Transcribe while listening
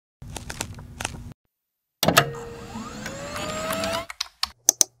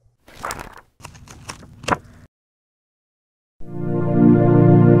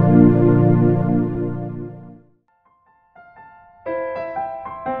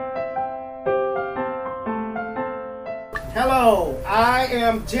Hello, I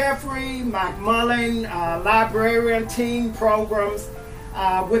am Jeffrey McMullen, librarian teen programs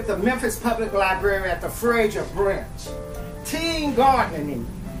with the Memphis Public Library at the Frayser branch. Teen gardening,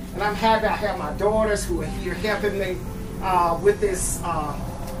 and I'm happy I have my daughters who are here helping me with this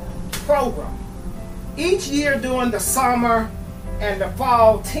program. Each year during the summer and the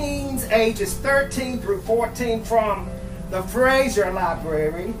fall, teens ages 13 through 14 from the Frayser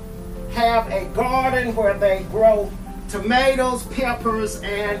Library have a garden where they grow tomatoes, peppers,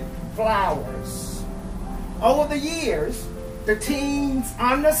 and flowers. Over the years, the teens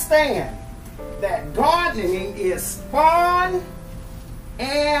understand that gardening is fun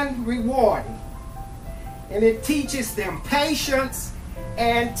and rewarding, and it teaches them patience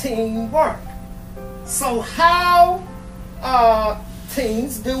and teamwork. So how,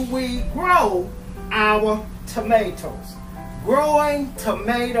 teens, do we grow our tomatoes? Growing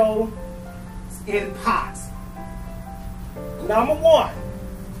tomatoes in pots. Number one,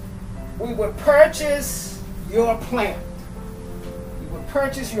 we would purchase your plant. You would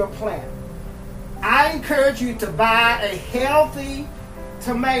purchase your plant. I encourage you to buy a healthy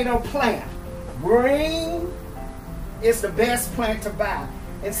tomato plant. Green is the best plant to buy,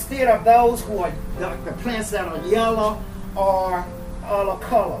 instead of those who are the plants that are yellow or other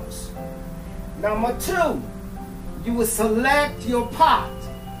colors. Number two, you would select your pot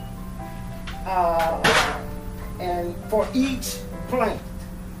and for each plant.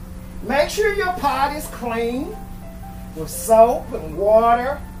 Make sure your pot is clean with soap and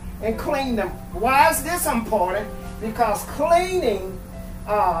water, and clean them. Why is this important? Because cleaning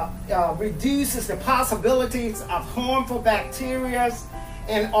reduces the possibilities of harmful bacteria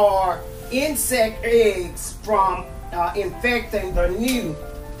and or insect eggs from infecting the new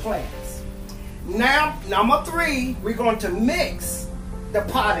plants. Now, number three, we're going to mix the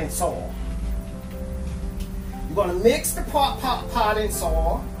potting soil. You're going to mix the potting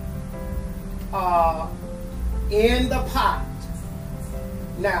soil in the pot.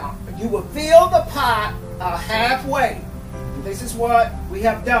 Now, you will fill the pot halfway. This is what we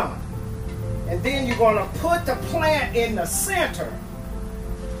have done. And then you're going to put the plant in the center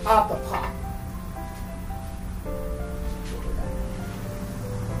of the pot.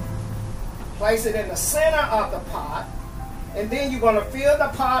 Place it in the center of the pot, and then you're going to fill the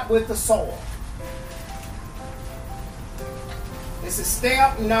pot with the soil. This is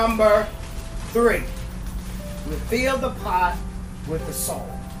step number 3. We fill the pot with the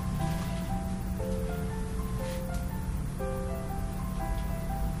soil.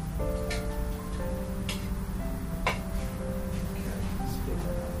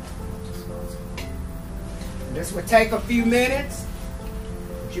 This will take a few minutes.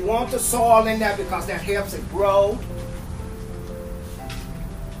 But you want the soil in there because that helps it grow.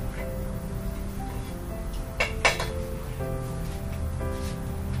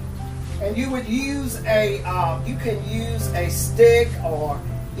 And you would use you can use a stick or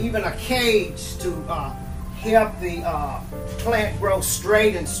even a cage to help the plant grow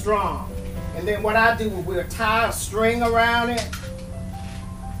straight and strong. And then what I do, we'll tie a string around it.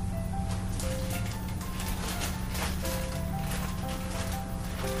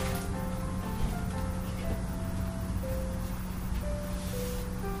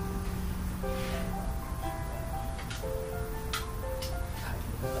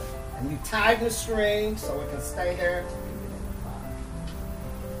 And you tighten the string so it can stay there.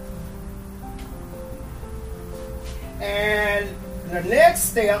 And the next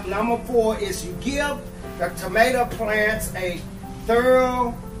step, number 4, is you give the tomato plants a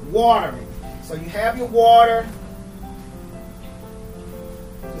thorough watering. So you have your water.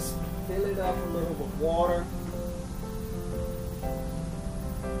 Just fill it up a little with water.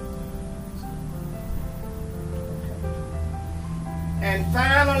 And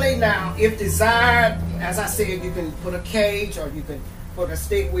finally, now, if desired, as I said, you can put a cage or you can put a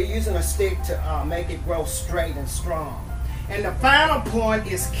stick. We're using a stick to make it grow straight and strong. And the final point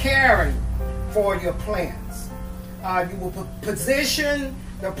is caring for your plants. You will position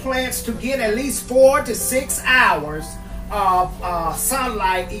the plants to get at least 4 to 6 hours of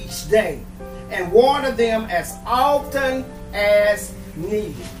sunlight each day, and water them as often as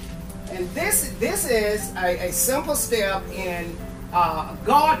needed. And this is a simple step in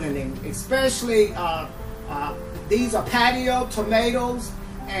gardening, especially these are patio tomatoes,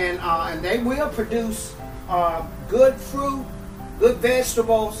 and they will produce good fruit, good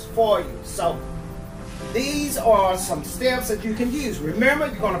vegetables for you. So these are some steps that you can use. Remember,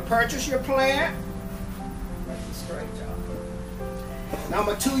 you're going to purchase your plant. Straight, y'all.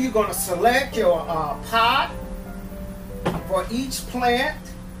 Number 2, you're going to select your pot for each plant.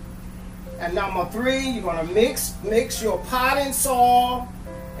 And number 3, you're going to mix your potting soil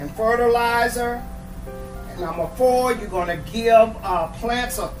and fertilizer. And number 4, you're going to give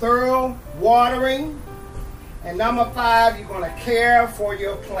plants a thorough watering. And number 5, you're going to care for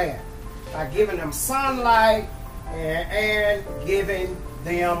your plant by giving them sunlight and giving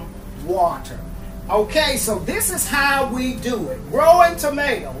them water. Okay, so this is how we do it. Growing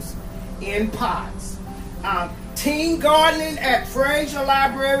tomatoes in pots. Teen gardening at Frayser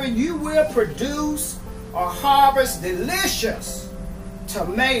Library, you will produce or harvest delicious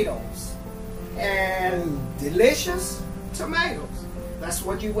tomatoes. And delicious tomatoes. That's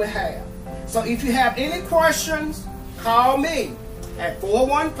what you will have. So if you have any questions, call me at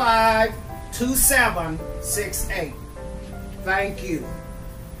 415-2768. Thank you.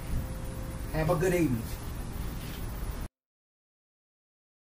 Have a good evening.